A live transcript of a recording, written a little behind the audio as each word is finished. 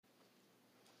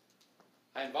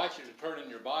I invite you to turn in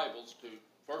your Bibles to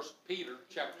 1 Peter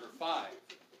chapter 5.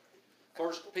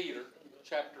 1 Peter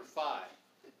chapter 5.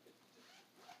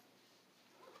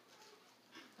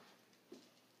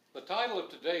 The title of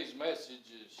today's message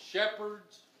is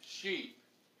Shepherds, Sheep,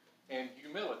 and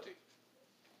Humility.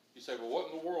 You say, well,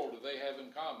 what in the world do they have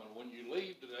in common? When you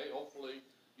leave today, hopefully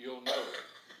you'll know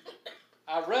it.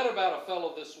 I read about a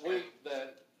fellow this week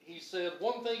that he said,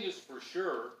 one thing is for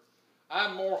sure,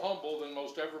 I'm more humble than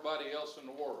most everybody else in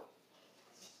the world.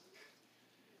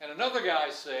 And another guy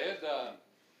said,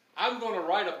 I'm going to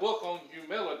write a book on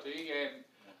humility, and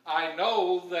I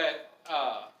know that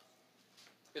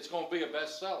it's going to be a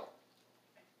bestseller.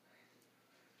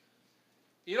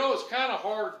 You know, it's kind of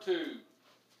hard to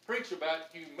preach about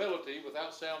humility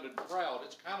without sounding proud.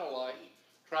 It's kind of like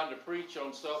trying to preach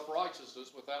on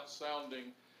self-righteousness without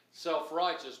sounding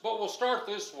self-righteous. But we'll start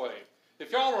this way.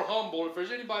 If y'all are humble, if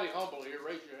there's anybody humble here,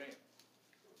 raise your hand.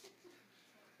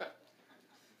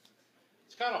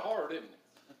 It's kind of hard, isn't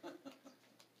it?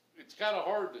 It's kind of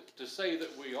hard to say that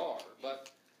we are.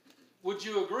 But would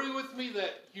you agree with me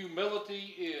that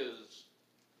humility is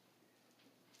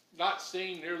not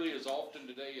seen nearly as often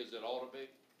today as it ought to be?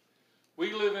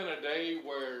 We live in a day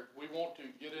where we want to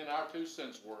get in our 2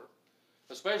 cents worth,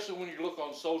 especially when you look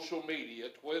on social media,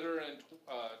 Twitter and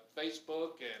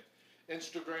Facebook and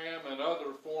Instagram and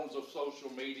other forms of social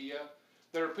media.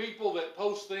 There are people that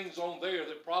post things on there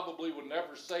that probably would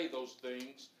never say those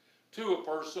things to a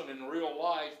person in real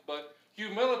life, but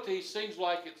humility seems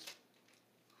like it's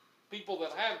people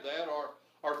that have that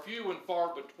are few and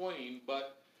far between.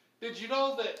 But did you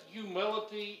know that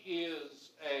humility is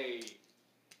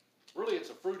it's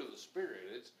a fruit of the Spirit?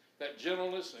 It's that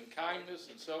gentleness and kindness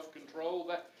and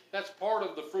self-control. That's part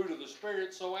of the fruit of the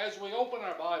Spirit. So as we open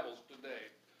our Bibles today,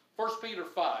 1 Peter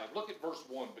 5, look at verse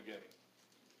 1 beginning.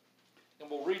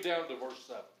 And we'll read down to verse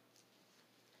 7.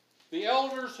 The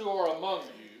elders who are among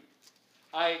you,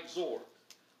 I exhort.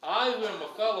 I who am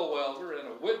a fellow elder and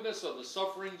a witness of the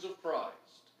sufferings of Christ,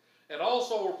 and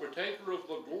also a partaker of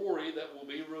the glory that will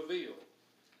be revealed.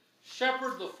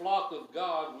 Shepherd the flock of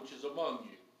God which is among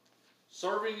you,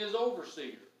 serving as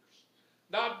overseers,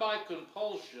 not by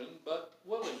compulsion, but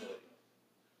willingly.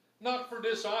 Not for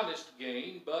dishonest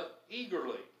gain, but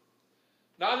eagerly.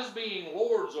 Not as being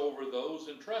lords over those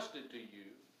entrusted to you,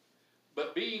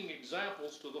 but being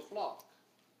examples to the flock.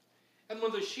 And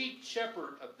when the chief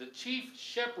shepherd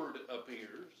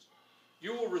appears,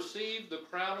 you will receive the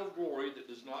crown of glory that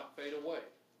does not fade away.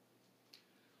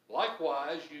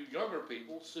 Likewise, you younger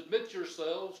people, submit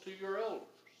yourselves to your elders.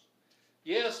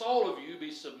 Yes, all of you be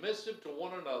submissive to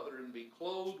one another and be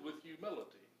clothed with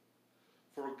humility.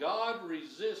 For God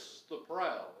resists the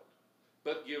proud,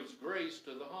 but gives grace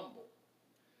to the humble.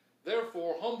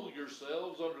 Therefore, humble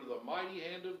yourselves under the mighty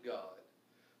hand of God,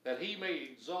 that he may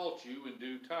exalt you in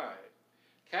due time,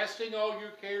 casting all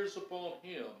your cares upon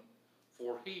him,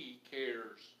 for he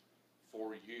cares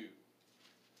for you.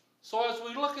 So as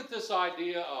we look at this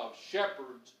idea of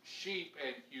shepherds, sheep,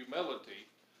 and humility,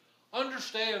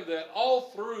 understand that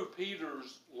all through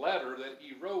Peter's letter that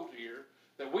he wrote here,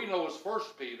 that we know as 1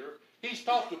 Peter, he's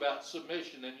talked about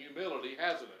submission and humility,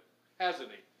 hasn't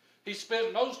he? He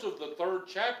spent most of the 3rd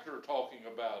chapter talking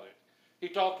about it. He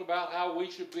talked about how we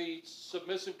should be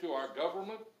submissive to our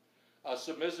government,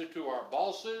 submissive to our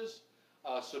bosses,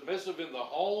 submissive in the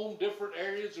home, different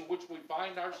areas in which we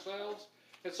find ourselves.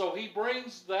 And so he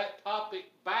brings that topic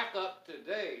back up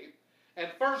today. And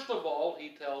first of all,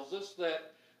 he tells us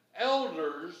that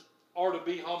elders are to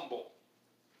be humble.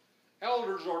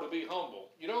 Elders are to be humble.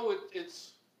 You know,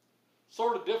 it's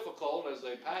sort of difficult as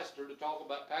a pastor to talk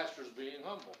about pastors being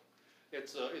humble.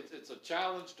 It's a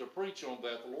challenge to preach on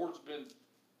that. The Lord's been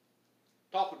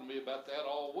talking to me about that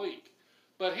all week.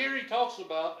 But here he talks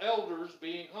about elders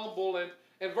being humble. And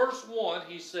in verse 1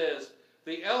 he says,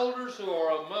 the elders who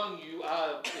are among you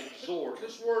I exhort.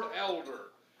 This word elder,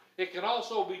 it can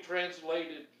also be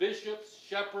translated bishops,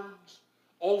 shepherds,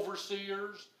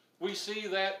 overseers. We see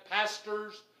that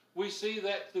pastors. We see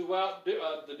that throughout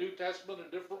the New Testament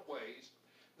in different ways.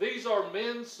 These are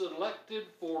men selected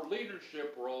for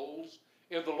leadership roles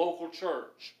in the local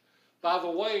church. By the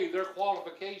way, their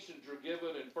qualifications are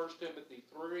given in 1 Timothy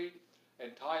 3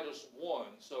 and Titus 1.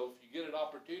 So if you get an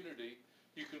opportunity,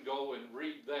 you can go and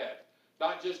read that.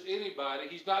 Not just anybody.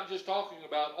 He's not just talking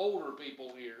about older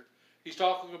people here. He's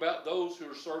talking about those who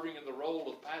are serving in the role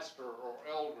of pastor or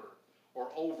elder or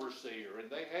overseer. And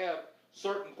they have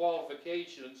certain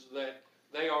qualifications that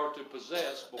they are to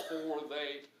possess before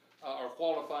they are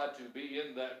qualified to be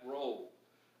in that role.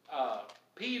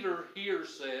 Peter here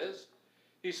says,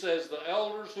 he says, the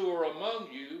elders who are among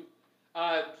you,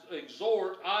 I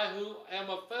exhort, I who am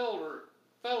a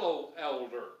fellow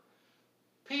elder.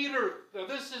 Peter, now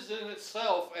this is in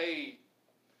itself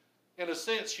in a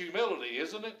sense, humility,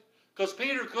 isn't it? Because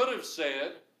Peter could have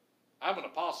said, I'm an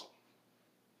apostle.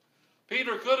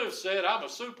 Peter could have said, I'm a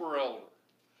super elder.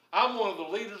 I'm one of the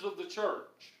leaders of the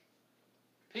church.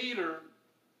 Peter,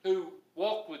 who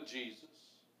walked with Jesus,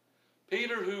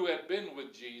 Peter who had been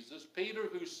with Jesus, Peter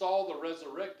who saw the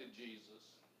resurrected Jesus,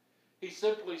 he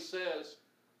simply says,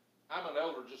 I'm an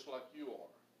elder just like you are.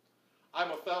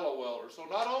 I'm a fellow elder. So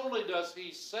not only does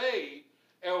he say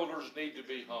elders need to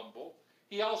be humble,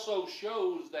 he also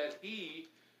shows that he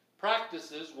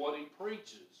practices what he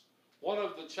preaches. One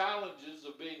of the challenges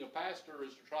of being a pastor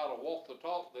is to try to walk the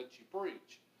talk that you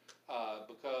preach.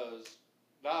 Because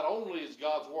not only is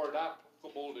God's word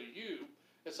applicable to you,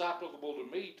 it's applicable to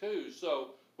me too.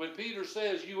 So when Peter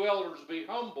says, you elders be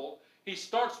humble, he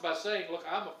starts by saying, look,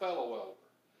 I'm a fellow elder.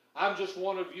 I'm just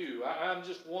one of you. I'm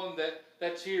just one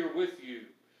that's here with you.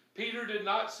 Peter did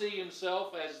not see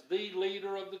himself as the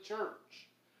leader of the church.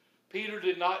 Peter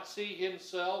did not see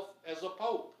himself as a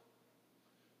pope.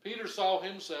 Peter saw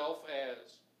himself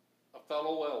as a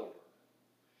fellow elder.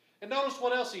 And notice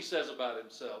what else he says about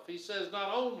himself. He says,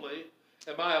 not only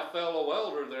am I a fellow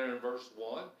elder there in verse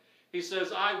 1, he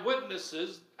says, I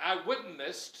witnessed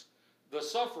the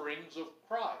sufferings of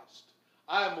Christ.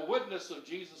 I am a witness of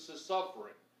Jesus'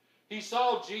 suffering. He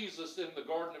saw Jesus in the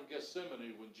Garden of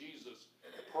Gethsemane when Jesus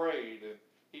prayed, and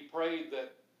he prayed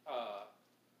that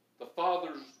the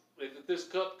Father's, that this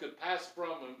cup could pass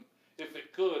from him if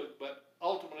it could, but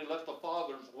ultimately let the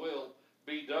Father's will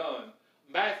be done.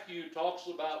 Matthew talks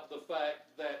about the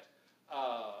fact that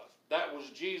that was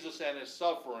Jesus and his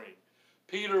suffering.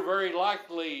 Peter very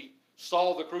likely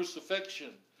saw the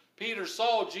crucifixion. Peter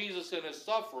saw Jesus in his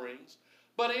sufferings,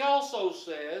 but he also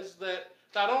says that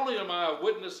not only am I a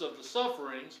witness of the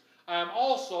sufferings, I am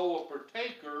also a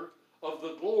partaker of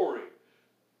the glory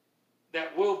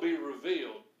that will be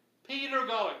revealed. Peter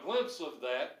got a glimpse of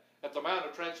that at the Mount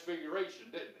of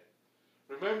Transfiguration, didn't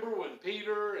he? Remember when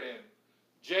Peter and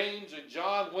James and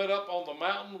John went up on the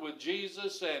mountain with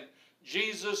Jesus, and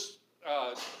Jesus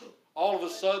all of a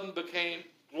sudden became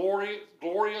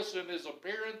glorious in his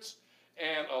appearance,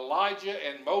 and Elijah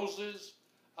and Moses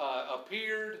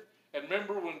appeared. And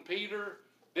remember when Peter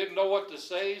didn't know what to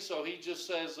say, so he just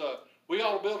says, we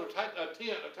ought to build a tent,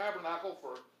 a tabernacle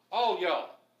for all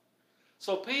y'all.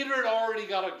 So Peter had already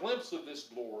got a glimpse of this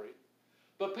glory.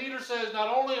 But Peter says,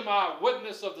 not only am I a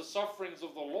witness of the sufferings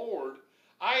of the Lord,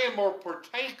 I am a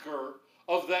partaker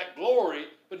of that glory.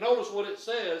 But notice what it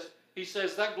says. He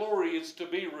says that glory is to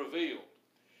be revealed.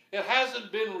 It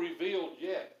hasn't been revealed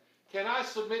yet. Can I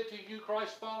submit to you,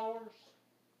 Christ followers,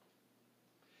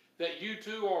 that you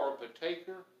too are a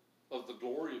partaker of the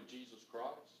glory of Jesus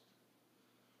Christ?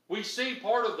 We see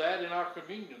part of that in our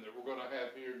communion that we're going to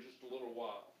have here in just a little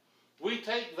while. We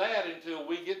take that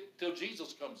until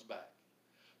Jesus comes back.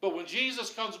 But when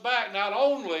Jesus comes back, not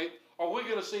only are we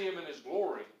going to see him in his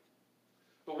glory,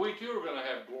 but we too are going to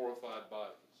have glorified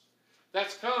bodies.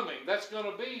 That's coming. That's going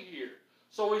to be here.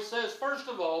 So he says, first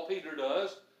of all, Peter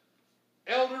does,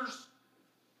 elders,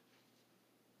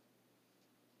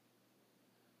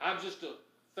 I'm just a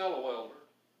fellow elder.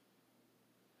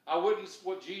 I witnessed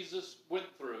what Jesus went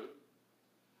through.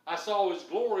 I saw his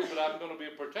glory, but I'm going to be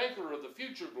a partaker of the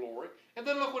future glory. And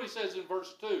then look what he says in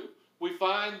verse 2. We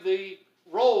find the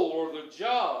role or the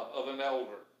job of an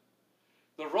elder.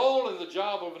 The role and the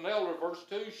job of an elder, verse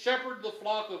 2, shepherd the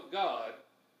flock of God,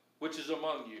 which is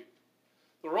among you.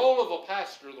 The role of a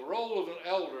pastor, the role of an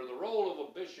elder, the role of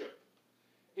a bishop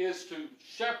is to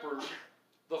shepherd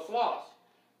the flock.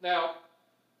 Now,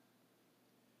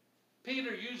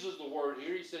 Peter uses the word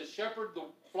here. He says, shepherd the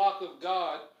flock of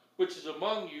God, which is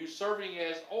among you, serving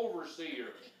as overseer.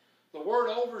 The word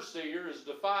overseer is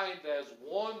defined as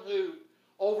one who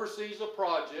oversees a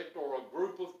project or a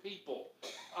group of people.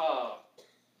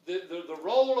 The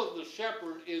role of the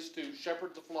shepherd is to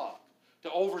shepherd the flock,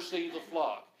 to oversee the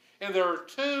flock. And there are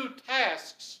two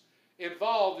tasks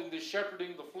involved in this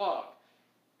shepherding the flock.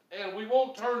 And we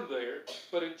won't turn there,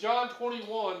 but in John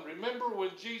 21, remember when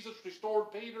Jesus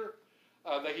restored Peter?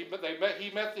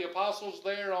 He met the apostles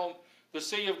there on the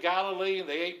Sea of Galilee, and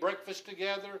they ate breakfast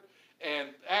together. And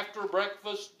after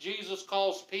breakfast, Jesus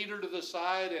calls Peter to the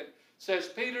side and says,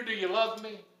 Peter, do you love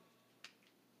me?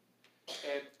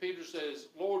 And Peter says,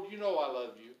 Lord, you know I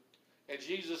love you. And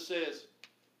Jesus says,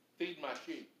 feed my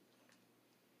sheep.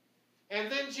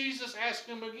 And then Jesus asked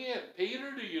him again,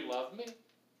 Peter, do you love me?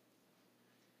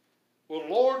 Well,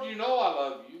 Lord, you know I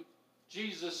love you.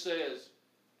 Jesus says,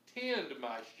 tend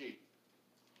my sheep,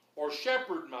 or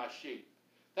shepherd my sheep.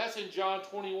 That's in John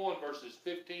 21, verses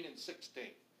 15 and 16.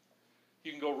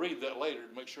 You can go read that later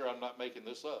to make sure I'm not making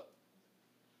this up.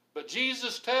 But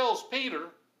Jesus tells Peter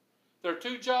there are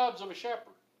two jobs of a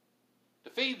shepherd: to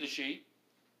feed the sheep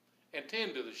and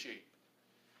tend to the sheep.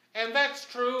 And that's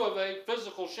true of a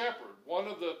physical shepherd. One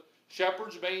of the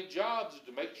shepherd's main jobs is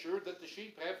to make sure that the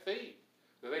sheep have feed,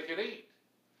 that they can eat.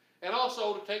 And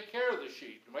also to take care of the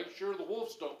sheep, to make sure the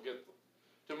wolves don't get them,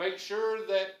 to make sure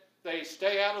that they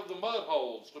stay out of the mud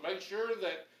holes, to make sure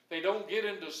that they don't get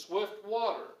into swift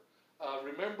water.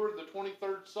 Remember the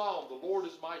 23rd Psalm, the Lord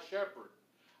is my shepherd,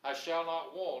 I shall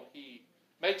not want. He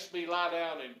makes me lie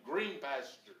down in green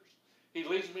pastures. He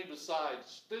leads me beside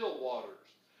still waters.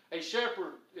 A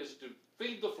shepherd is to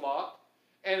feed the flock,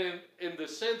 and in the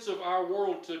sense of our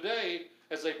world today,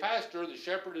 as a pastor, the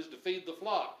shepherd is to feed the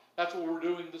flock. That's what we're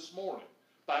doing this morning.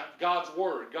 By God's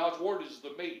Word. God's Word is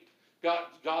the meat.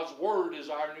 God's Word is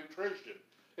our nutrition.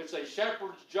 It's a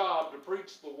shepherd's job to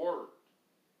preach the Word.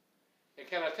 And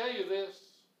can I tell you this?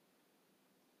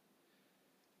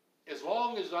 As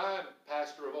long as I'm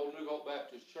pastor of Old New Hope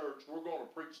Baptist Church, we're going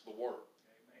to preach the Word.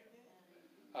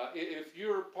 If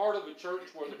you're part of a church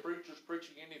where the preacher's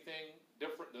preaching anything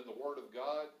different than the Word of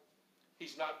God,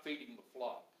 he's not feeding the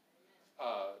flock.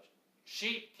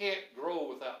 Sheep can't grow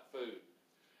without food.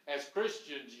 As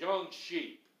Christians, young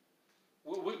sheep,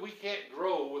 we can't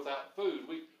grow without food.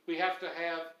 We have to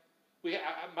have,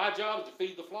 my job is to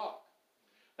feed the flock.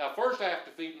 Now first I have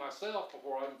to feed myself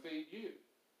before I can feed you.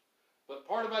 But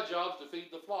part of my job is to feed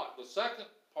the flock. The second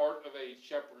part of a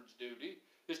shepherd's duty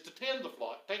is to tend the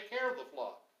flock, take care of the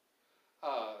flock,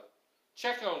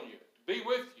 check on you, to be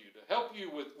with you, to help you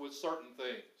with certain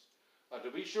things, to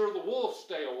be sure the wolves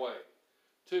stay away,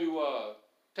 to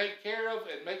take care of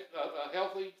and make a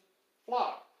healthy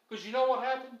flock. Because you know what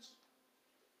happens?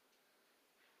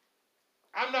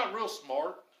 I'm not real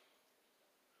smart.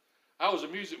 I was a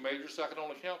music major, so I can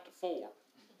only count to 4.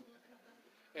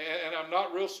 And I'm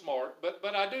not real smart,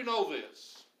 but I do know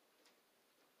this.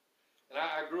 And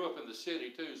I grew up in the city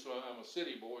too, so I'm a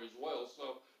city boy as well.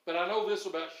 But I know this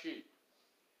about sheep.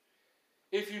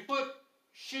 If you put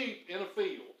sheep in a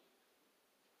field,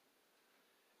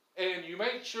 and you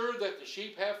make sure that the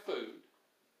sheep have food,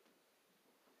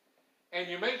 and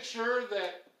you make sure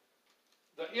that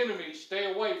the enemies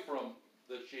stay away from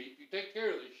the sheep, you take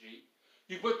care of the sheep,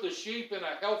 you put the sheep in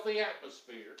a healthy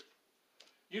atmosphere,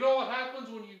 you know what happens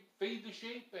when you feed the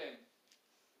sheep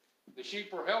and the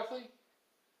sheep are healthy?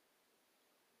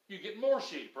 You get more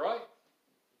sheep, right?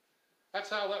 That's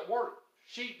how that works.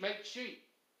 Sheep make sheep.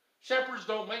 Shepherds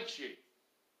don't make sheep.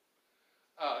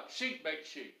 Sheep make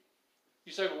sheep.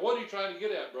 You say, well, what are you trying to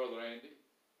get at, Brother Andy?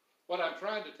 What I'm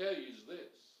trying to tell you is this.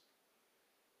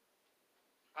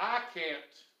 I can't,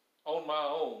 on my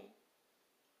own,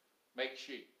 make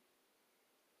sheep.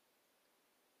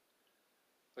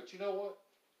 But you know what?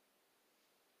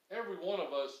 Every one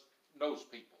of us knows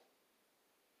people.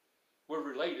 We're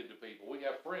related to people. We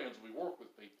have friends. We work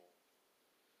with people.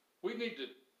 We need to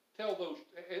tell those,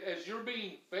 as you're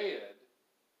being fed,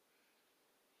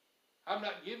 I'm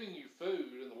not giving you food,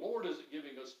 and the Lord isn't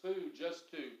giving us food just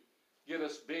to get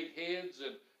us big heads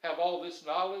and have all this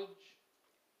knowledge.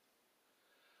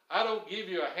 I don't give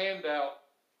you a handout,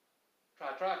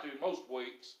 I try to most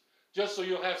weeks, just so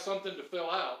you'll have something to fill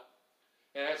out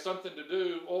and have something to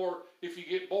do, or if you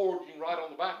get bored, you can write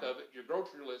on the back of it your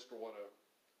grocery list or whatever.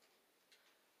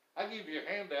 I give you a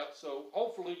handout so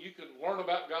hopefully you can learn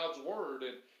about God's Word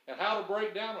and how to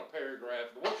break down a paragraph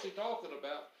and what's He talking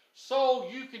about, so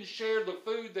you can share the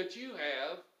food that you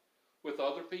have with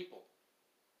other people.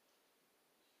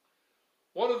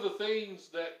 One of the things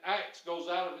that Acts goes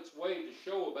out of its way to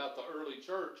show about the early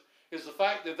church is the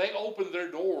fact that they opened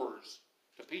their doors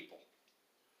to people.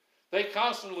 They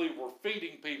constantly were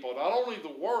feeding people, not only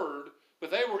the Word,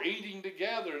 but they were eating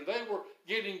together and they were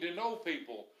getting to know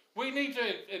people. We need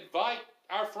to invite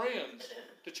our friends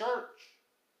to church.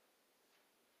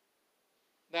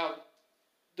 Now,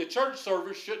 the church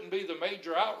service shouldn't be the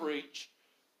major outreach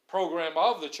program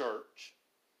of the church.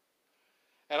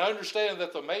 And I understand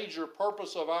that the major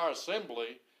purpose of our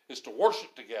assembly is to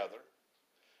worship together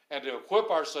and to equip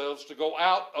ourselves to go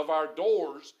out of our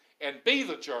doors and be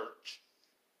the church.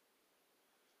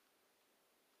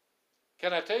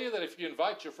 Can I tell you that if you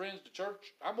invite your friends to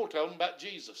church, I'm going to tell them about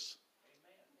Jesus.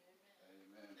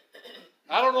 Amen.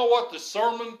 I don't know what the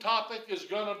sermon topic is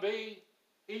going to be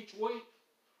each week,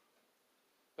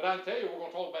 but I can tell you we're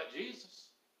going to talk about Jesus.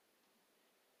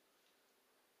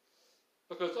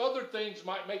 Because other things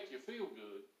might make you feel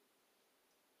good,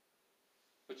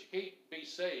 but you can't be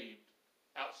saved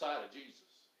outside of Jesus.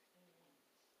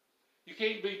 You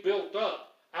can't be built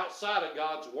up outside of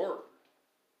God's Word.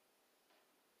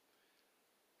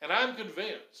 And I'm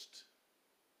convinced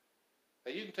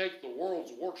that you can take the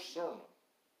world's worst sermon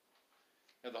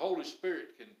and the Holy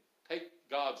Spirit can take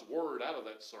God's Word out of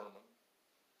that sermon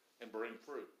and bring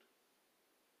fruit.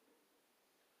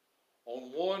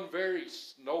 On one very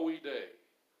snowy day,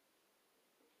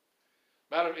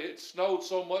 it snowed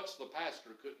so much the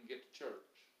pastor couldn't get to church.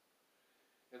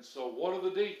 And so one of the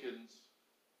deacons,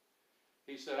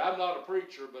 he said, I'm not a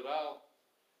preacher, but I'll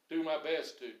do my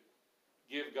best to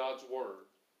give God's Word.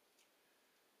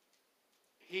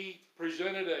 He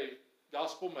presented a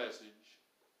gospel message.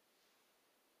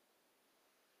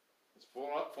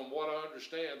 From what I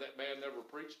understand, that man never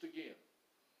preached again.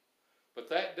 But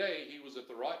that day, he was at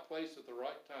the right place at the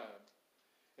right time.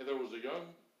 And there was a young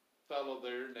fellow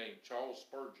there named Charles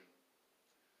Spurgeon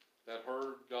that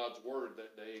heard God's Word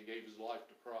that day and gave his life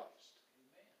to Christ.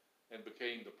 Amen. And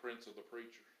became the prince of the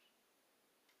preachers.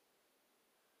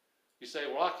 You say,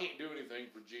 well, I can't do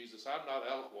anything for Jesus. I'm not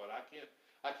eloquent. I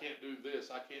can't do this.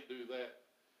 I can't do that.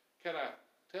 Can I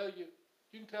tell you?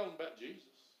 You can tell them about Jesus.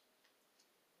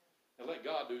 And let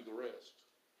God do the rest.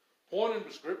 Point them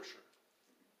to Scripture.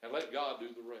 And let God do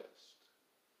the rest.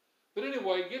 But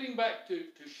anyway, getting back to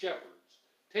shepherds.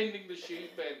 Tending the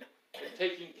sheep and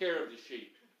taking care of the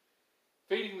sheep.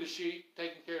 Feeding the sheep,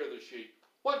 taking care of the sheep.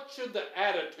 What should the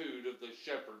attitude of the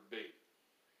shepherd be?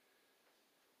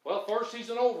 Well, first, he's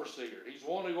an overseer. He's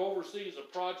one who oversees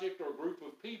a project or a group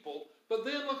of people. But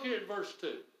then look here at verse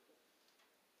 2.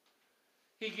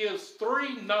 He gives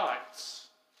 3 nots,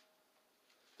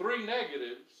 3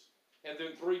 negatives, and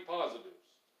then 3 positives.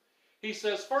 He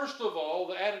says, first of all,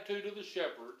 the attitude of the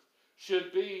shepherd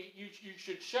should be, you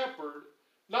should shepherd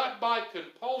not by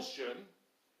compulsion,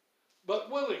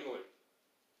 but willingly.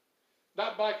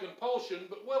 Not by compulsion,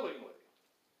 but willingly.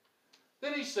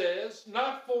 Then he says,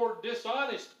 not for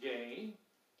dishonest gain,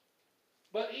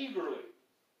 but eagerly.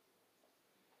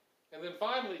 And then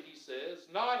finally he says,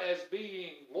 not as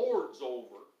being lords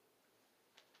over,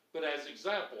 but as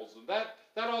examples. And that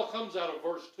all comes out of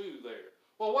verse 2 there.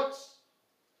 Well, what's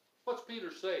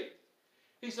Peter saying?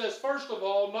 He says, first of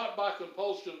all, not by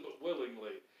compulsion, but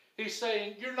willingly. He's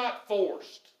saying, you're not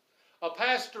forced. A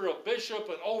pastor, a bishop,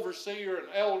 an overseer, an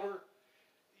elder,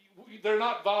 they're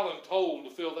not voluntold to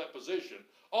fill that position.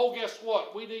 Oh, guess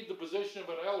what? We need the position of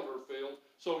an elder filled,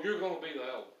 so you're going to be the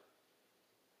elder.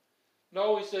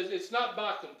 No, he says, it's not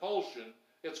by compulsion,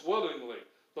 it's willingly.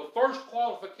 The first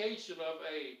qualification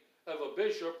of a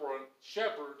bishop or a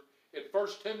shepherd in 1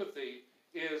 Timothy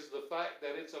is the fact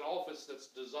that it's an office that's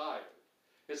desired.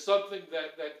 It's something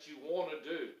that you want to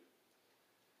do.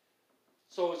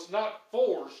 So it's not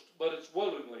forced, but it's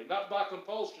willingly. Not by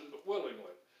compulsion, but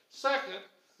willingly. Second,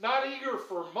 not eager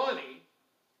for money,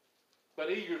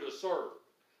 but eager to serve.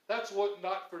 That's what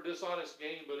not for dishonest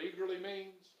gain, but eagerly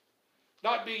means.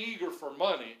 Not be eager for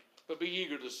money, but be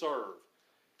eager to serve.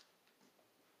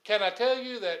 Can I tell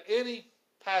you that any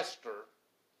pastor,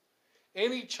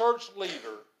 any church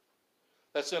leader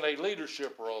that's in a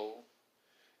leadership role,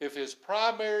 if his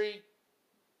primary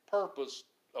purpose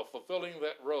of fulfilling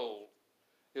that role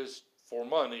is for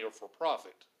money or for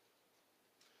profit,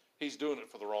 he's doing it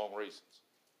for the wrong reasons.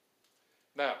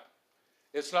 Now,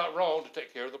 it's not wrong to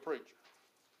take care of the preacher.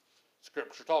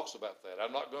 Scripture talks about that.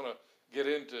 I'm not going to get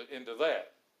into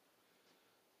that.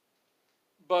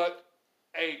 But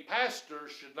a pastor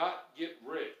should not get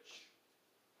rich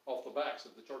off the backs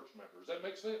of the church members. Does that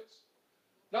make sense?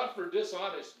 Not for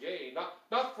dishonest gain,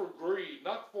 not for greed,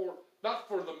 not for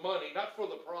the money, not for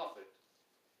the profit,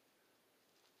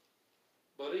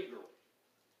 but eagerly.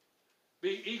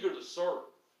 Be eager to serve.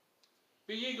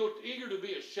 Be eager to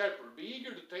be a shepherd. Be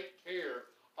eager to take care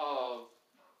of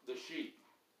the sheep.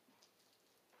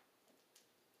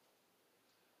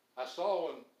 I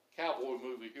saw a cowboy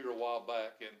movie here a while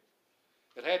back, and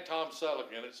it had Tom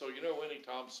Selleck in it, so you know any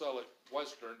Tom Selleck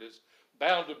Western is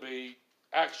bound to be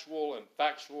actual and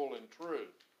factual and true.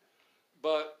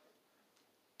 But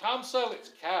Tom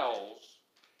Selleck's cows,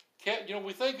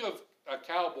 we think of a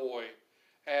cowboy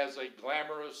as a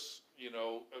glamorous,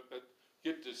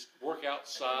 get to work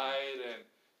outside and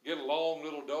get along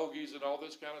little doggies and all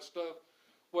this kind of stuff.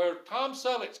 Where Tom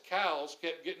Selleck's cows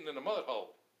kept getting in the mud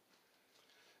hole.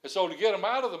 And so to get them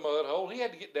out of the mud hole, he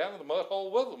had to get down in the mud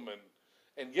hole with them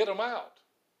and get them out.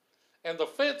 And the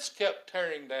fence kept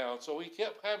tearing down, so he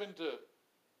kept having to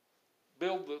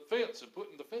build the fence and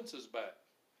putting the fences back.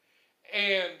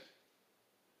 And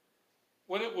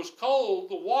when it was cold,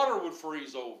 the water would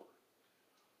freeze over.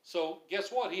 So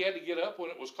guess what? He had to get up when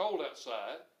it was cold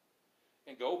outside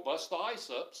and go bust the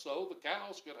ice up so the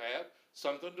cows could have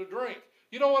something to drink.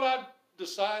 You know what I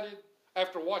decided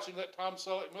after watching that Tom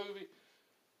Selleck movie?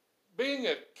 Being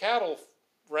a cattle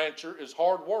rancher is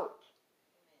hard work.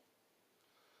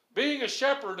 Being a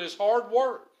shepherd is hard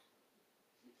work.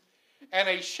 And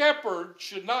a shepherd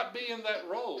should not be in that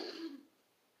role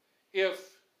if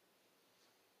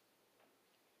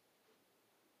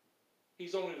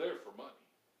he's only there for money.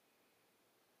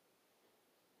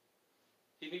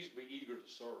 He needs to be eager to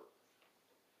serve.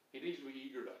 He needs to be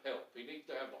eager to help. He needs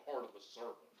to have the heart of a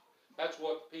servant. That's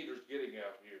what Peter's getting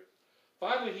at here.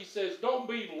 Finally, he says, don't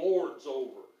be lords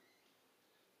over.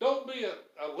 Don't be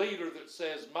a leader that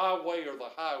says my way or the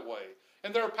highway.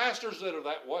 And there are pastors that are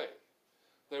that way.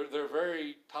 They're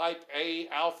very type A,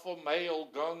 alpha, male,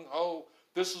 gung-ho.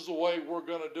 This is the way we're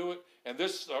going to do it. And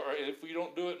this, or if we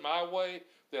don't do it my way,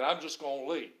 then I'm just going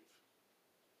to leave.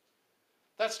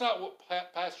 That's not what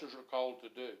pastors are called to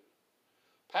do.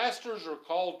 Pastors are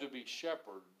called to be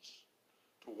shepherds,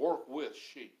 to work with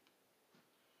sheep.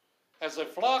 As a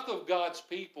flock of God's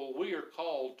people, we are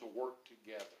called to work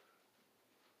together.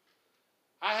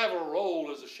 I have a role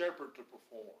as a shepherd to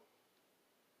perform.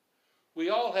 We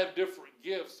all have different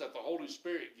gifts that the Holy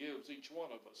Spirit gives each one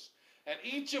of us. And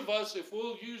each of us, if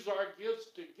we'll use our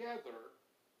gifts together,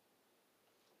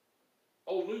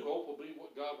 Old New Hope will be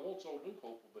what God wants Old New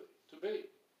Hope to be.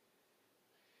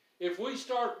 If we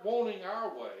start wanting our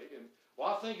way, and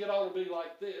well, I think it ought to be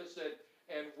like this,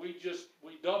 and we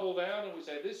double down and we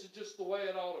say, this is just the way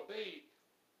it ought to be,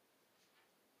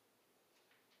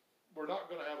 we're not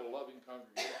going to have a loving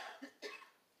congregation.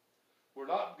 We're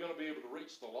not going to be able to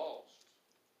reach the lost.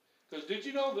 Because did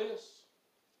you know this?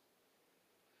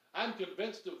 I'm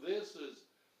convinced of this as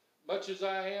much as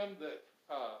I am that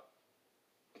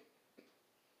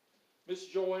Miss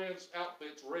Joanne's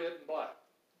outfit's red and black.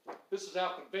 This is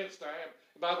how convinced I am.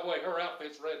 And by the way, her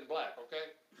outfit's red and black,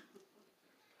 okay?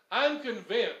 I'm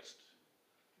convinced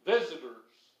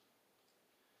visitors,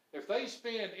 if they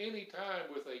spend any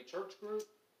time with a church group,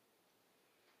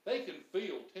 they can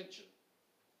feel tension.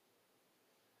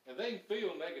 And they can feel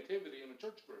negativity in a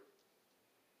church group.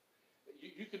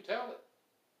 You can tell it.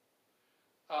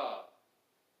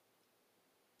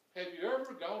 Have you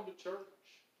ever gone to church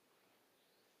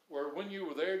where when you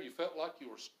were there you felt like you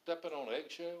were stepping on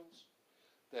eggshells?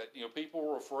 That people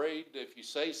were afraid if you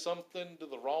say something to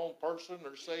the wrong person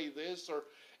or say this,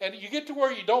 and you get to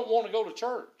where you don't want to go to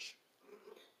church.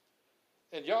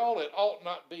 And y'all, it ought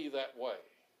not be that way.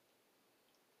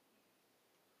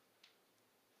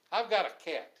 I've got a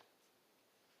cat.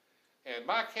 And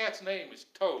my cat's name is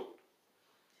Toad.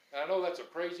 And I know that's a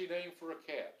crazy name for a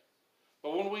cat.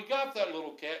 But when we got that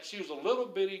little cat, she was a little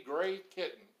bitty gray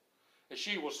kitten. And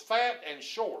she was fat and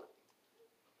short.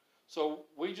 So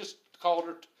we just called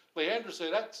her, Leandra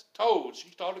said, that's Toad. She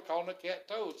started calling the cat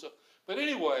Toad. But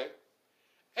anyway,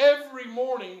 every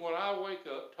morning when I wake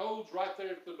up, Toad's right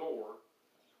there at the door,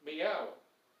 meowing.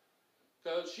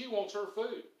 Because she wants her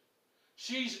food.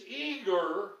 She's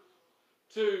eager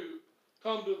to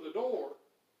come to the door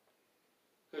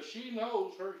because she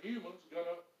knows her human's going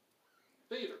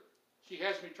to feed her. She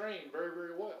has me trained very,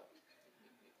 very well.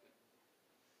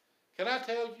 Can I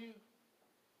tell you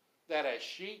that as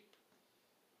sheep,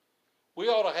 we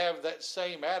ought to have that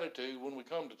same attitude when we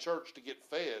come to church to get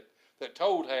fed that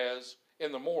Toad has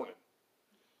in the morning.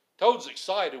 Toad's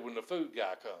excited when the food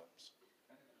guy comes.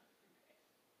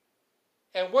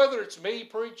 And whether it's me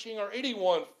preaching or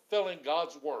anyone filling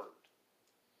God's word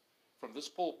from this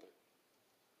pulpit,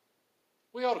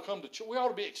 we ought to come to church. We ought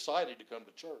to be excited to come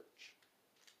to church.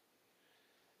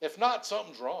 If not,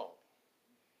 something's wrong.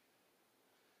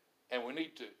 And we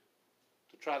need to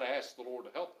try to ask the Lord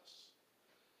to help us.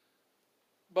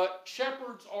 But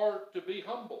shepherds are to be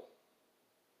humble.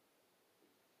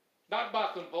 Not by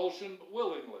compulsion, but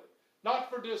willingly. Not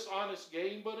for dishonest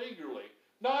gain, but eagerly.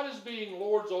 Not as being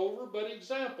lords over, but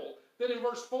example. Then in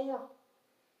verse 4,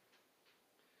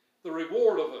 the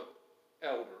reward of an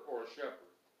elder or a shepherd.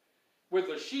 With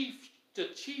the chief,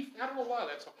 I don't know why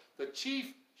that's hard. The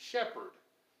chief shepherd.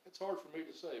 It's hard for me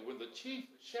to say. When the chief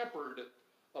shepherd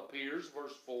appears,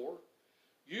 verse 4,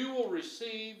 you will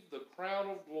receive the crown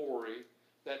of glory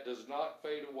that does not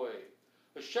fade away.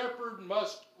 A shepherd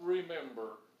must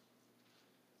remember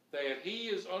that he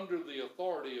is under the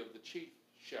authority of the chief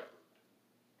shepherd.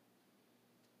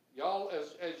 Y'all,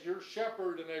 as your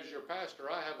shepherd and as your pastor,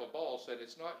 I have a boss that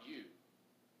it's not you.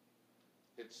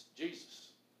 It's Jesus.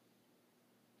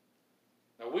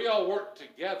 Now, we all work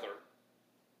together,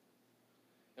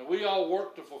 and we all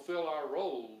work to fulfill our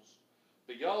roles,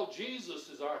 but y'all, Jesus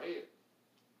is our head.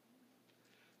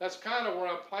 That's kind of where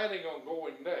I'm planning on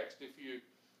going next. If you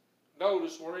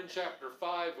notice, we're in chapter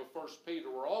 5 of 1 Peter.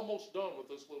 We're almost done with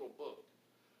this little book.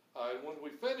 And when we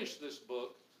finish this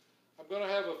book, I'm going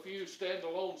to have a few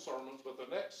standalone sermons, but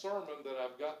the next sermon that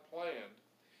I've got planned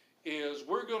is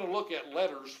we're going to look at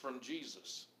letters from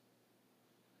Jesus.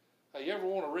 You ever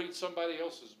want to read somebody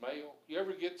else's mail? You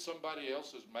ever get somebody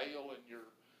else's mail in your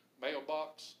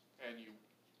mailbox and you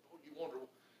wonder?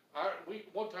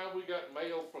 One time we got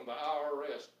mail from the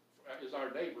IRS, is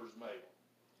our neighbor's mail.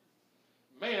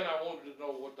 Man, I wanted to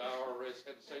know what the IRS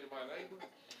had to say to my neighbor.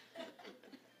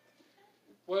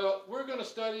 Well, we're going to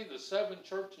study the 7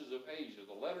 churches of Asia,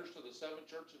 the letters to the 7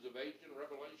 churches of Asia in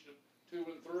Revelation 2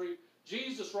 and 3.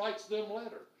 Jesus writes them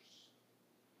letters.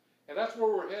 And that's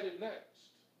where we're headed next.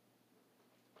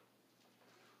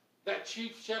 That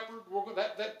chief shepherd,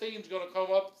 that theme's going to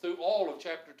come up through all of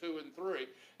chapter 2 and 3.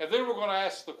 And then we're going to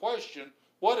ask the question,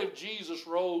 what if Jesus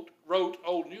wrote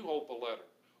Old New Hope a letter?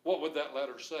 What would that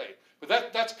letter say?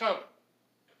 But that's coming.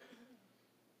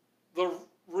 The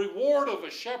reward of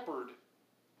a shepherd,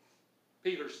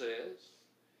 Peter says,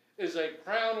 is a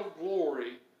crown of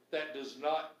glory that does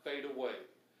not fade away.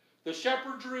 The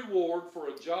shepherd's reward for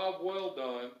a job well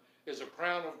done is a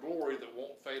crown of glory that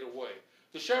won't fade away.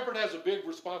 The shepherd has a big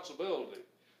responsibility.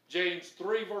 James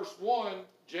 3 verse 1,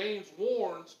 James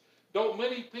warns, don't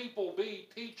many people be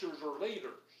teachers or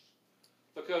leaders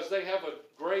because they have a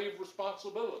grave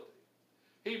responsibility.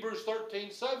 Hebrews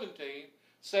 13:17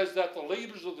 says that the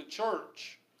leaders of the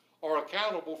church are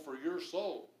accountable for your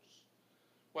souls.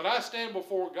 When I stand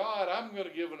before God, I'm going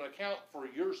to give an account for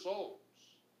your souls,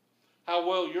 how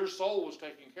well your soul was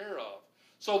taken care of.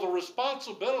 So the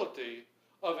responsibility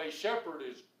of a shepherd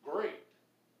is great.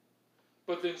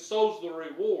 But then so's the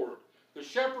reward. The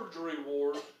shepherd's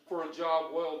reward for a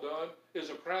job well done is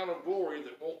a crown of glory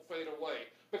that won't fade away.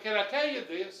 But can I tell you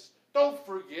this? Don't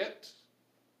forget.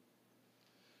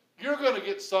 You're going to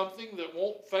get something that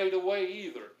won't fade away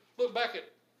either. Look back at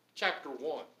chapter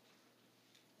 1.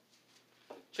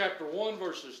 Chapter 1,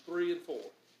 verses 3 and 4.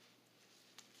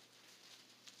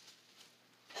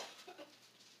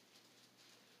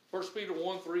 First Peter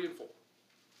 1, 3 and 4.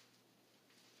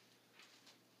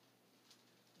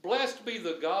 Blessed be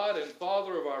the God and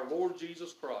Father of our Lord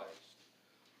Jesus Christ,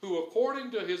 who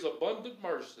according to his abundant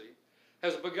mercy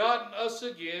has begotten us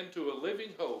again to a living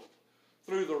hope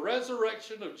through the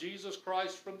resurrection of Jesus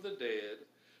Christ from the dead,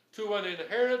 to an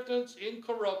inheritance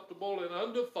incorruptible and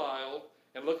undefiled,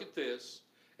 and look at this,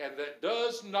 and that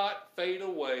does not fade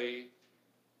away,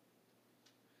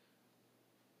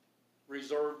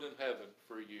 reserved in heaven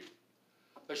for you.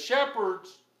 A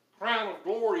shepherd's crown of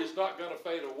glory is not going to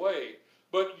fade away,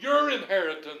 but your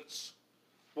inheritance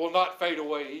will not fade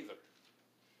away either.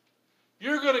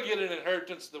 You're going to get an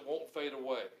inheritance that won't fade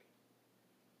away.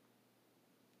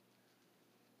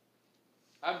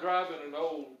 I'm driving an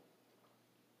old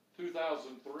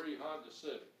 2003 Honda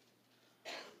Civic.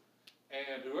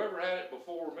 And whoever had it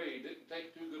before me didn't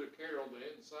take too good a care on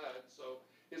the inside, so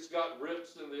it's got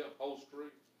rips in the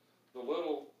upholstery. The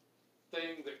little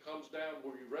thing that comes down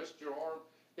where you rest your arm,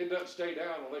 it doesn't stay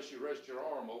down unless you rest your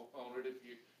arm on it. If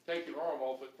you take your arm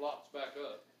off, it flops back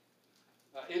up.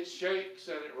 It shakes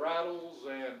and it rattles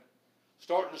and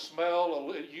starting to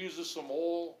smell. It uses some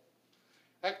oil.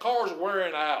 That car's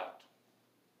wearing out.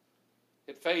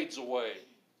 It fades away.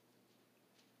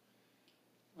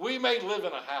 We may live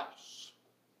in a house,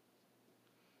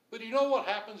 but you know what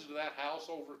happens to that house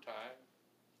over time?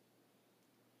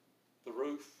 The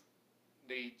roof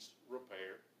needs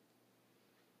repair.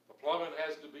 The plumbing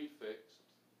has to be fixed.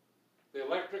 The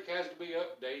electric has to be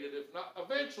updated. If not,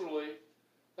 eventually,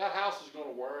 that house is going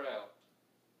to wear out.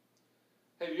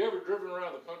 Have you ever driven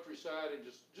around the countryside and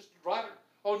just right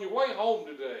on your way home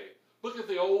today, look at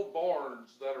the old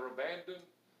barns that are abandoned,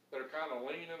 that are kind of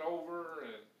leaning over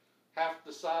and half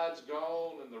the sides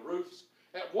gone and the roofs.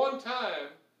 At one time,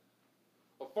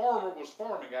 a farmer was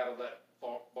farming out of that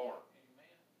barn.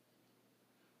 Amen.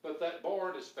 But that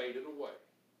barn has faded away.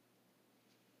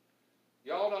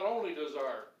 Y'all, not only does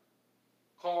our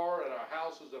car and our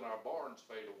houses and our barns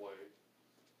fade away,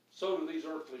 so do these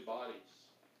earthly bodies.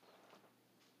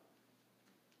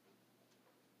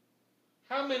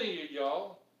 How many of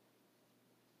y'all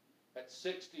at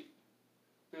 60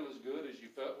 feel as good as you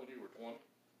felt when you were 20?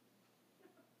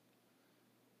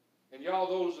 And y'all,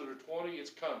 those that are 20,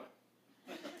 it's coming.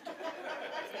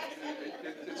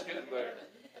 It's getting there.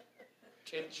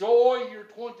 Enjoy your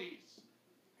 20s.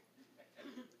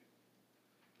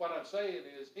 What I'm saying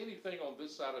is, anything on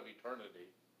this side of eternity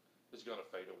is going to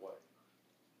fade away.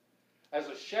 As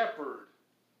a shepherd,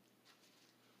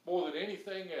 more than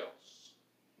anything else,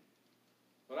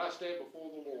 when I stand before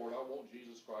the Lord, I want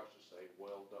Jesus Christ to say,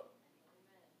 well done.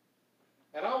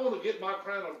 And I want to get my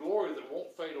crown of glory that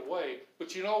won't fade away.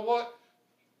 But you know what?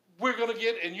 we're going to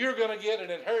get, and you're going to get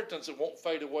an inheritance that won't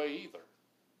fade away either.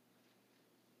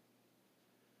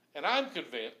 And I'm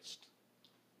convinced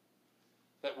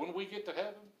that when we get to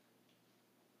heaven,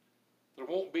 there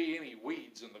won't be any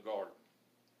weeds in the garden.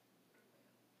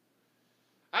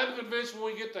 I'm convinced when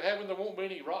we get to heaven, there won't be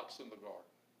any rocks in the garden.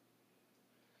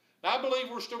 Now, I believe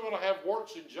we're still going to have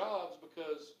works and jobs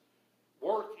because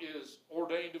work is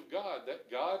ordained of God. That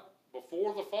God,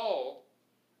 before the fall,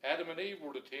 Adam and Eve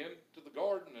were to tend to the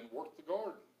garden and work the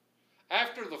garden.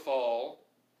 After the fall,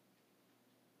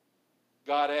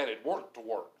 God added work to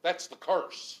work. That's the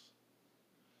curse.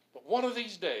 But one of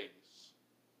these days,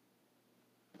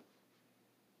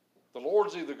 the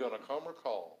Lord's either going to come or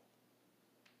call,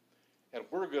 and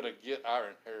we're going to get our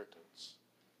inheritance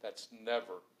that's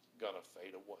never going to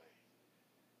fade away.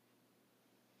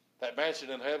 That mansion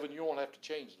in heaven, you won't have to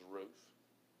change the roof.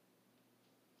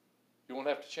 You won't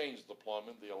have to change the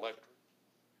plumbing, the electric.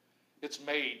 It's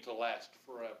made to last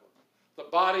forever. The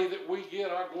body that we get,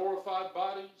 our glorified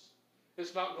bodies,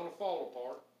 it's not going to fall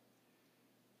apart.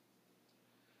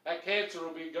 That cancer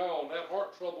will be gone. That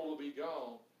heart trouble will be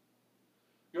gone.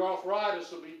 Your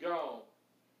arthritis will be gone.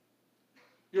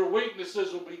 Your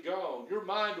weaknesses will be gone. Your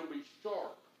mind will be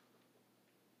sharp.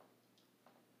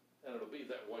 And it'll be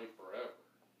that way forever.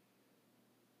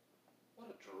 What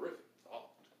a terrific thought.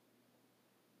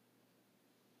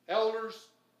 Elders,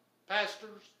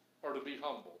 pastors are to be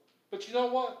humble. But you know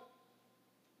what?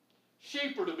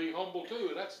 Sheep are to be humble too,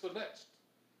 and that's the next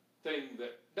thing,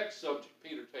 that next subject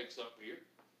Peter takes up here.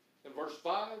 In verse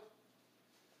 5,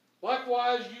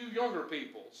 likewise you younger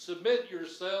people, submit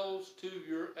yourselves to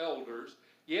your elders.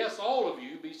 Yes, all of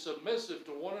you, be submissive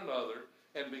to one another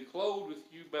and be clothed with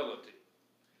humility.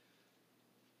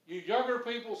 You younger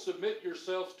people, submit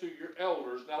yourselves to your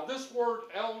elders. Now this word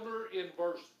elder in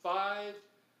verse 5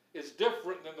 is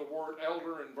different than the word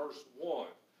elder in verse 1.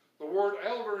 The word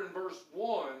elder in verse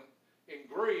 1 in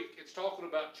Greek, it's talking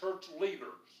about church leaders.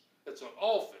 It's an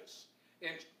office.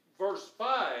 In verse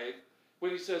 5,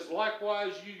 when he says,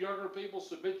 likewise you younger people,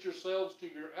 submit yourselves to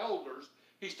your elders,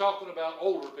 he's talking about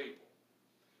older people.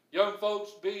 Young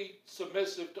folks, be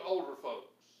submissive to older folks.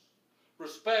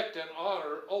 Respect and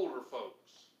honor older folks.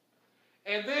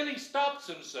 And then he stops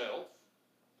himself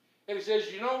and he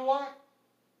says, you know what?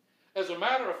 As a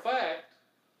matter of fact,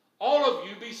 all of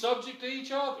you be subject to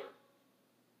each other.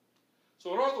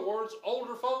 So in other words,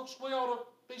 older folks, we ought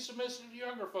to be submissive to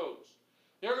younger folks.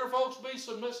 Younger folks, be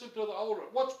submissive to the older.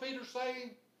 What's Peter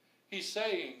saying? He's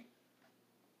saying,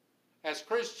 as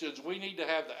Christians, we need to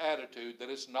have the attitude that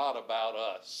it's not about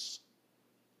us.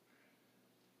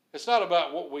 It's not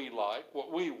about what we like,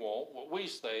 what we want, what we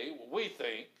say, what we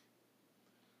think.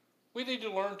 We need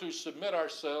to learn to submit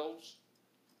ourselves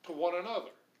to one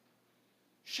another.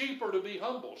 Sheep are to be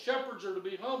humble. Shepherds are to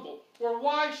be humble. Well,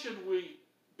 why should we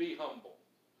be humble?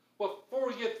 Well, before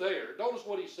we get there, notice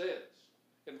what he says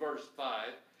in verse 5.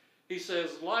 He says,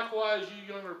 likewise,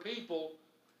 you younger people,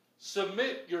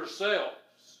 submit yourselves.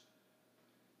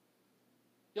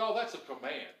 Y'all, that's a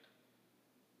command.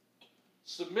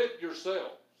 Submit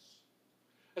yourselves.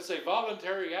 It's a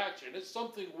voluntary action. It's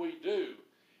something we do.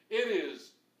 It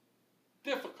is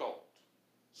difficult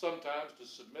sometimes to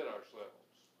submit ourselves.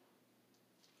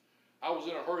 I was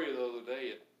in a hurry the other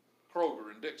day at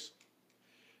Kroger in Dixon,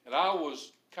 and I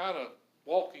was kind of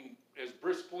walking as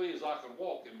briskly as I can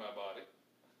walk in my body,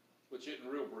 which isn't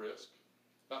real brisk,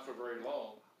 not for very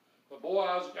long. But boy,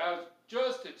 I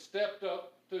just had stepped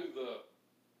up to the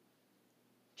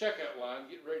checkout line,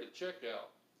 getting ready to check out,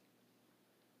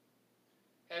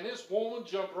 and this woman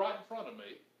jumped right in front of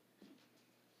me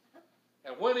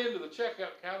and went into the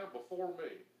checkout counter before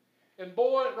me. And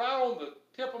boy, right on the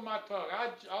tip of my tongue, I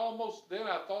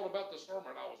thought about the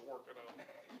sermon I was working on.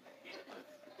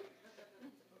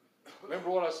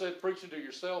 Remember what I said, preaching to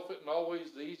yourself isn't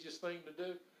always the easiest thing to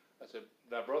do? I said,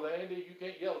 now, Brother Andy, you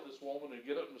can't yell at this woman and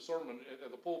get up in the sermon at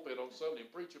the pulpit on Sunday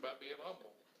and preach about being humble.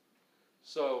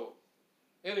 So,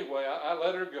 anyway, I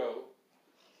let her go.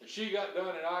 And she got done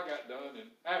and I got done. And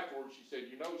afterwards she said,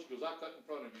 you know, she goes, I cut in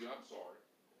front of you, I'm sorry.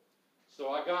 So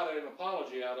I got an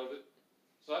apology out of it.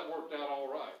 So that worked out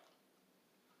all right.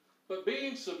 But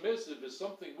being submissive is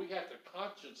something we have to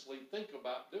consciously think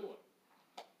about doing.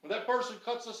 When that person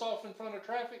cuts us off in front of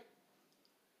traffic,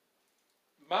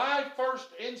 my first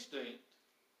instinct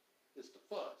is to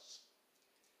fuss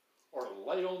or to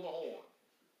lay on the horn.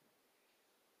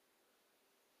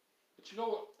 But you know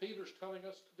what Peter's telling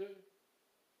us to do?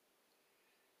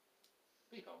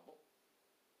 Be humble.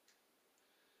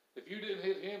 If you didn't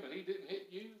hit him and he didn't hit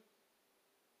you,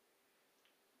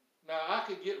 now I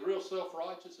could get real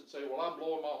self-righteous and say, well, I'm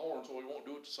blowing my horn so we won't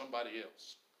do it to somebody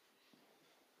else.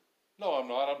 No, I'm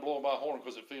not. I'm blowing my horn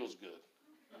because it feels good.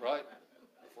 Right?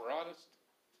 If we're honest.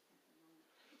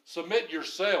 Submit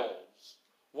yourselves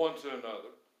one to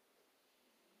another.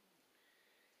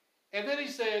 And then he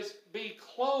says, be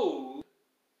clothed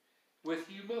with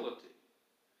humility.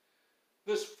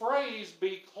 This phrase,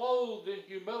 be clothed in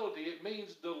humility, it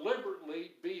means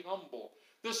deliberately be humble.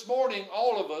 This morning,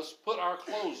 all of us put our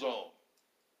clothes on.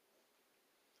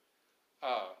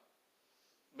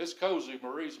 Miss Cozy,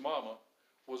 Marie's mama,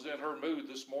 was in her mood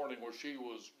this morning where she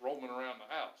was roaming around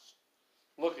the house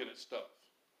looking at stuff.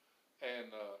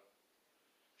 And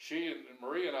she and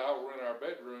Marie and I were in our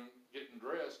bedroom getting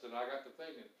dressed, and I got to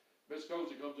thinking, Miss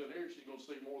Cozy comes in here, she's going to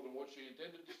see more than what she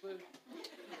intended to see.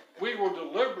 We were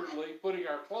deliberately putting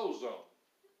our clothes on.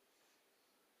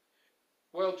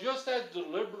 Well, just as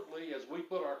deliberately as we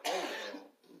put our clothes on,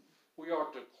 we are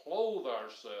to clothe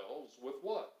ourselves with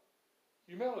what?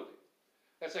 Humility.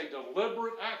 That's a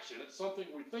deliberate action. It's something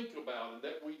we think about and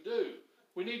that we do.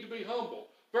 We need to be humble.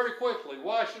 Very quickly,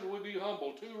 why should we be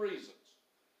humble? 2 reasons.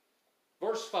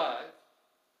 Verse 5,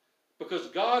 because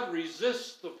God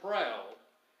resists the proud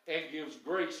and gives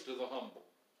grace to the humble.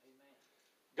 Amen.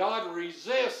 God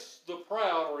resists the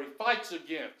proud, or he fights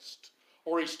against,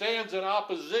 or he stands in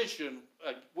opposition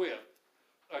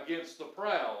against the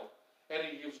proud, and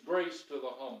he gives grace to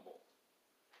the humble.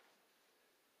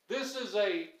 This is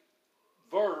a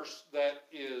verse that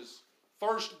is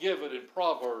first given in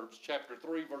Proverbs chapter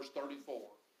 3, verse 34.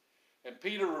 And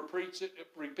Peter repeats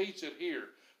it here.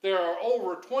 There are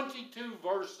over 22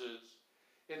 verses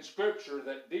in Scripture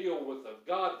that deal with a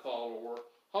God follower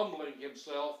humbling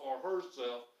himself or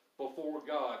herself before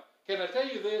God. Can I tell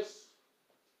you this?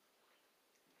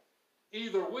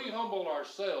 Either we humble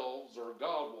ourselves or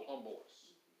God will humble us.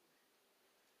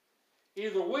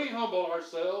 Either we humble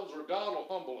ourselves or God will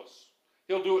humble us.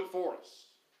 He'll do it for us.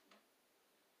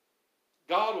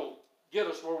 God will get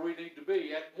us where we need to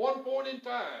be. At one point in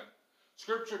time,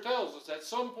 Scripture tells us at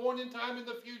some point in time in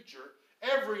the future,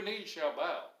 every knee shall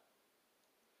bow.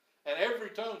 And every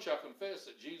tongue shall confess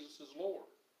that Jesus is Lord.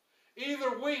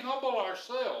 Either we humble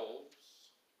ourselves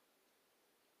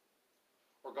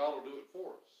or God will do it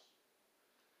for us.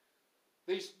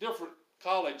 These different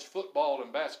college football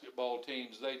and basketball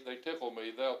teams, they tickle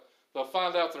me. They'll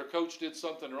find out their coach did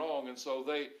something wrong, and so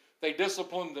they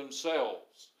discipline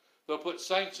themselves. They'll put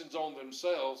sanctions on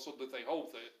themselves so that they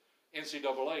hope that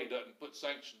NCAA doesn't put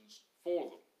sanctions for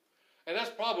them. And that's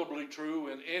probably true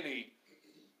in any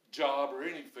job or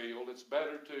any field. It's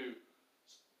better to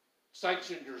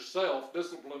sanction yourself,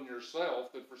 discipline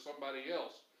yourself, than for somebody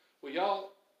else. Well,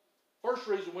 y'all, first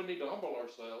reason we need to humble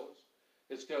ourselves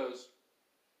is because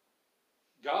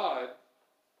God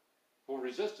will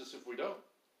resist us if we don't.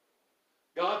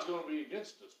 God's going to be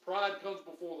against us. Pride comes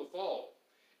before the fall.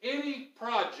 Any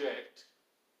project,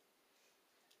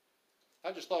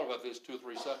 I just thought about this 2 or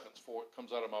 3 seconds before it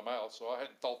comes out of my mouth, so I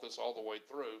hadn't thought this all the way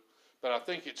through, but I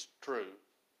think it's true.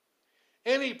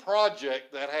 Any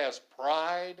project that has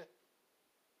pride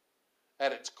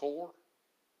at its core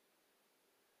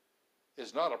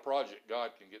is not a project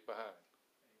God can get behind.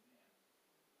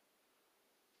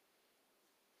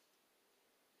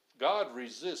 God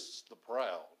resists the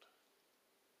proud,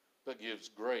 but gives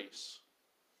grace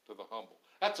to the humble.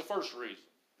 That's the first reason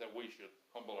that we should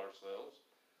humble ourselves.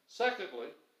 Secondly,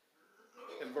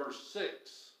 in verse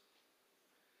 6,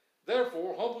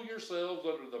 therefore humble yourselves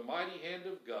under the mighty hand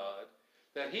of God,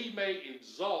 that he may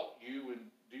exalt you in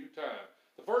due time.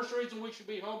 The first reason we should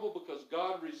be humble, because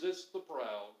God resists the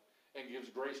proud and gives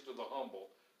grace to the humble.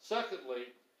 Secondly,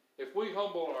 if we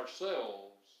humble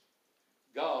ourselves,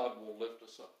 God will lift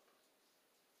us up.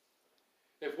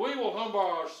 If we will humble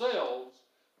ourselves,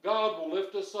 God will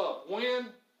lift us up. When?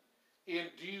 In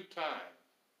due time.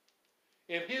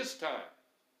 In his time.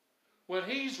 When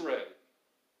he's ready.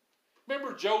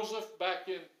 Remember Joseph back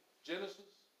in Genesis?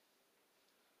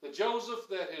 The Joseph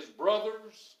that his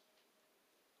brothers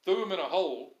threw him in a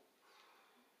hole,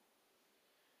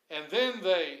 and then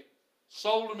they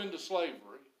sold him into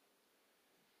slavery.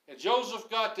 And Joseph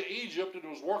got to Egypt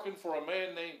and was working for a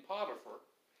man named Potiphar,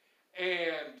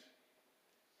 and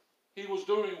he was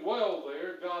doing well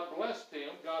there. God blessed him.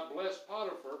 God blessed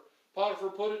Potiphar. Potiphar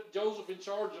put Joseph in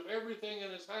charge of everything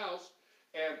in his house,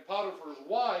 and Potiphar's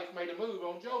wife made a move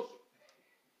on Joseph.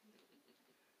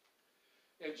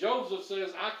 And Joseph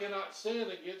says, I cannot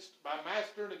sin against my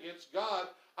master and against God.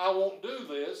 I won't do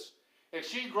this. And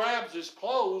she grabs his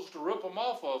clothes to rip them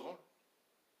off of him.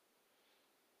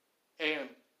 And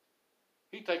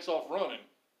he takes off running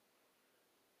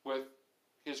with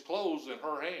his clothes in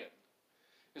her hand.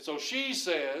 And so she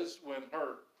says, when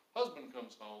her husband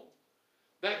comes home,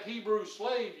 that Hebrew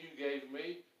slave you gave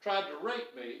me tried to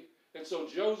rape me, and so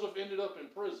Joseph ended up in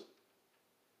prison.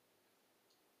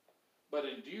 But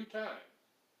in due time,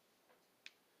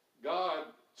 God,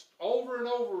 over and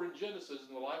over in Genesis,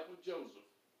 in the life of Joseph,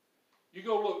 you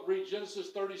go look, read Genesis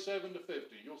 37 to 50,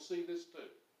 you'll see this too.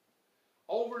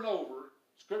 Over and over,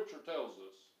 Scripture tells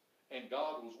us, and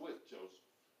God was with Joseph.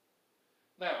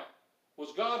 Now,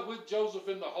 was God with Joseph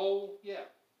in the hole? Yeah.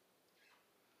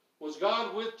 Was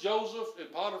God with Joseph in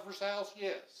Potiphar's house?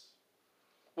 Yes.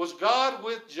 Was God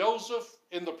with Joseph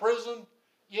in the prison?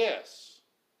 Yes.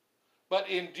 But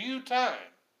in due time,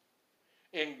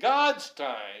 in God's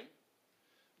time,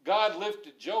 God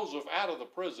lifted Joseph out of the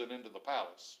prison into the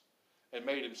palace and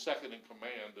made him second in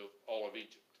command of all of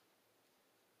Egypt.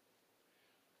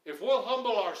 If we'll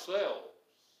humble ourselves,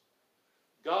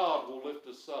 God will lift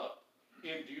us up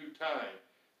in due time.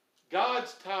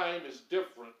 God's time is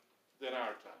different than our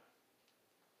time.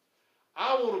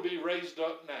 I want to be raised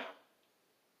up now.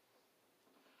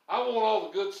 I want all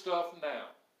the good stuff now.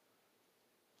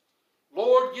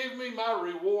 Lord, give me my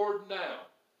reward now.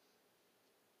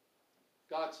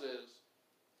 God says,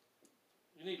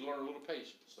 you need to learn a little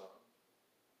patience, son.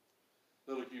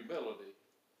 A little humility.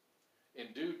 In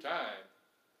due time,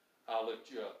 I'll lift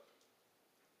you up.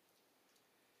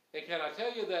 And can I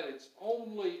tell you that it's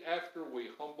only after we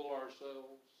humble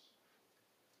ourselves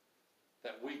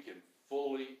that we can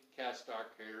fully cast our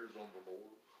cares on the Lord?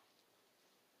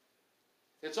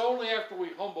 It's only after we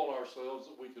humble ourselves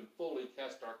that we can fully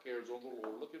cast our cares on the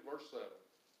Lord. Look at verse 7.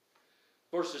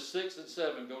 Verses 6 and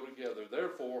 7 go together.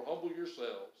 Therefore, humble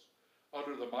yourselves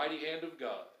under the mighty hand of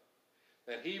God,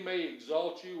 that he may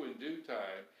exalt you in due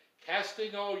time,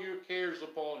 casting all your cares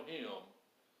upon him,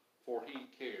 for he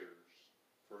cares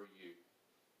for you.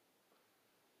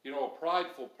 You know, a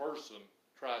prideful person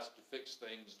tries to fix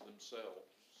things themselves.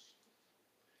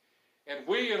 And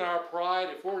we, in our pride,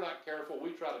 if we're not careful,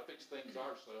 we try to fix things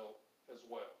ourselves as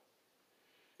well.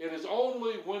 It is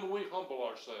only when we humble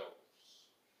ourselves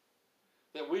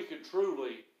that we can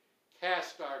truly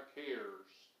cast our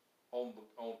cares on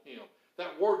him.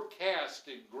 That word cast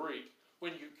in Greek,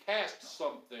 when you cast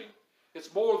something,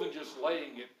 it's more than just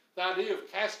laying it. The idea of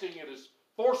casting it is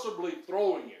forcibly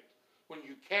throwing it. When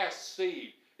you cast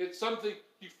seed, it's something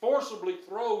you forcibly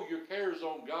throw your cares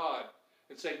on God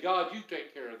and say, God, you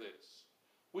take care of this.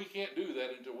 We can't do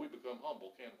that until we become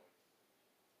humble, can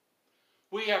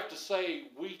we? We have to say,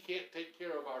 we can't take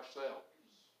care of ourselves.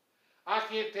 I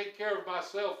can't take care of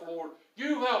myself, Lord.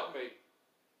 You help me.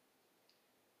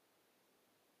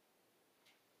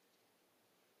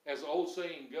 As the old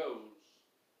saying goes,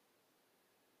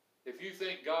 if you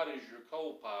think God is your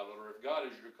co-pilot, or if God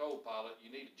is your co-pilot,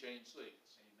 you need to change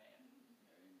seats. Amen.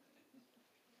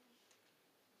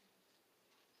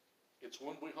 It's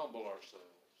when we humble ourselves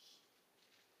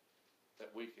that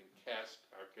we can cast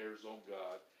our cares on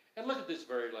God. And look at this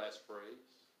very last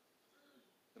phrase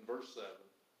in verse 7.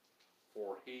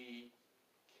 For he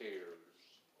cares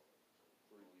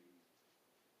for you.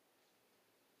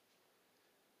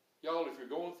 Y'all, if you're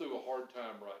going through a hard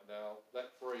time right now, that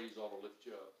phrase ought to lift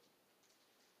you up.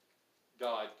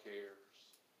 God cares.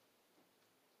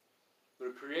 The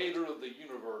creator of the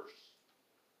universe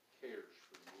cares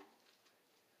for you.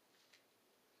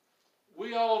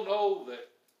 We all know that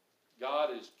God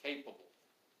is capable.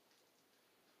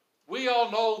 We all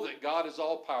know that God is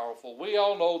all powerful. We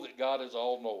all know that God is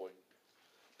all knowing.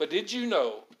 But did you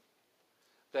know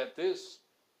that this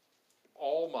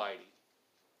almighty,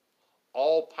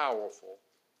 all powerful,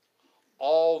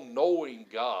 all knowing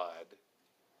God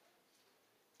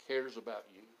cares about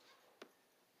you?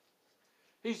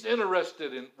 He's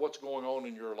interested in what's going on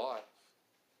in your life.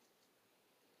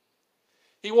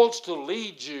 He wants to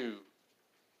lead you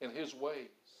in his ways.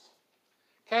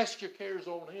 Cast your cares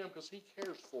on him because he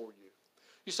cares for you.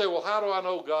 You say, well, how do I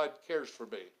know God cares for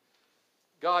me?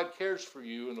 God cares for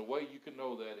you, and the way you can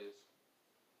know that is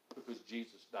because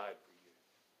Jesus died for you.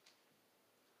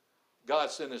 God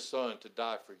sent his son to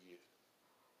die for you.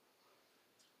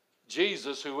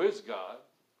 Jesus, who is God,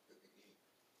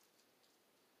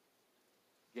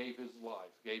 gave his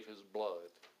life, gave his blood,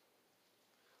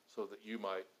 so that you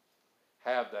might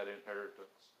have that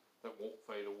inheritance that won't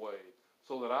fade away,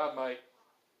 so that I might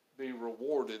be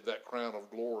rewarded that crown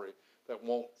of glory that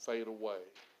won't fade away.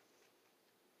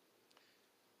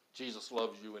 Jesus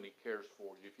loves you and he cares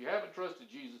for you. If you haven't trusted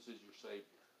Jesus as your Savior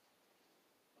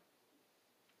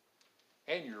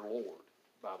and your Lord,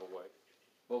 by the way,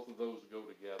 both of those go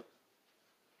together.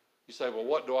 You say, well,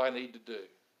 what do I need to do?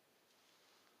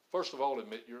 First of all,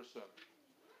 admit you're a sinner.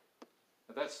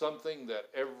 And that's something that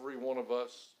every one of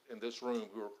us in this room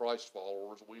who are Christ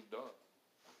followers, we've done.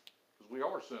 Because we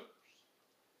are sinners.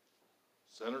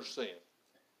 Sinners sin.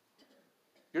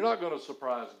 You're not going to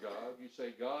surprise God. You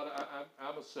say, God,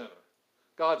 I'm a sinner.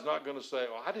 God's not going to say,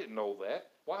 oh, I didn't know that.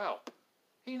 Wow.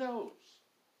 He knows.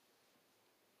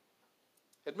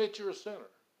 Admit you're a sinner.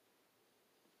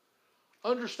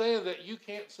 Understand that you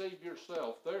can't save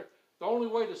yourself. The only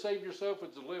way to save yourself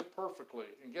is to live perfectly.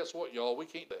 And guess what, y'all? We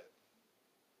can't do that.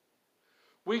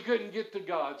 We couldn't get to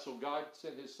God, so God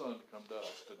sent his son to come to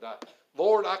us to die.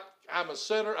 Lord, I'm a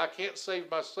sinner. I can't save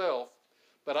myself,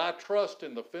 but I trust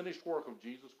in the finished work of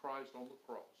Jesus Christ on the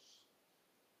cross.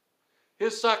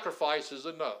 His sacrifice is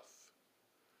enough.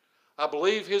 I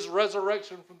believe his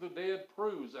resurrection from the dead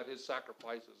proves that his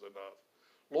sacrifice is enough.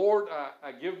 Lord,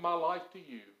 I give my life to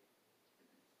you.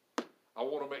 I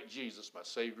want to make Jesus my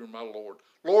Savior and my Lord.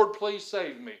 Lord, please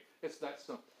save me. It's that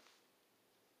simple.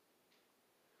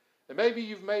 And maybe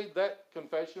you've made that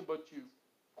confession, but you've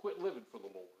quit living for the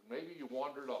Lord. Maybe you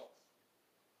wandered off.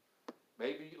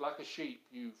 Maybe, like a sheep,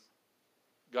 you've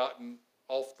gotten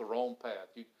off the wrong path.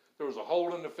 There was a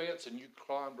hole in the fence, and you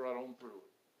climbed right on through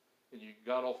it. And you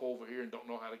got off over here and don't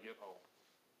know how to get home.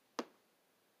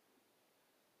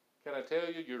 Can I tell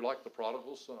you, you're like the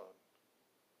prodigal son.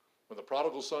 When the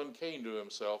prodigal son came to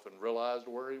himself and realized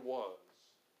where he was,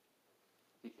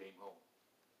 he came home.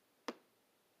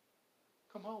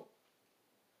 Come home.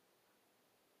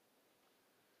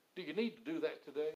 Do you need to do that today?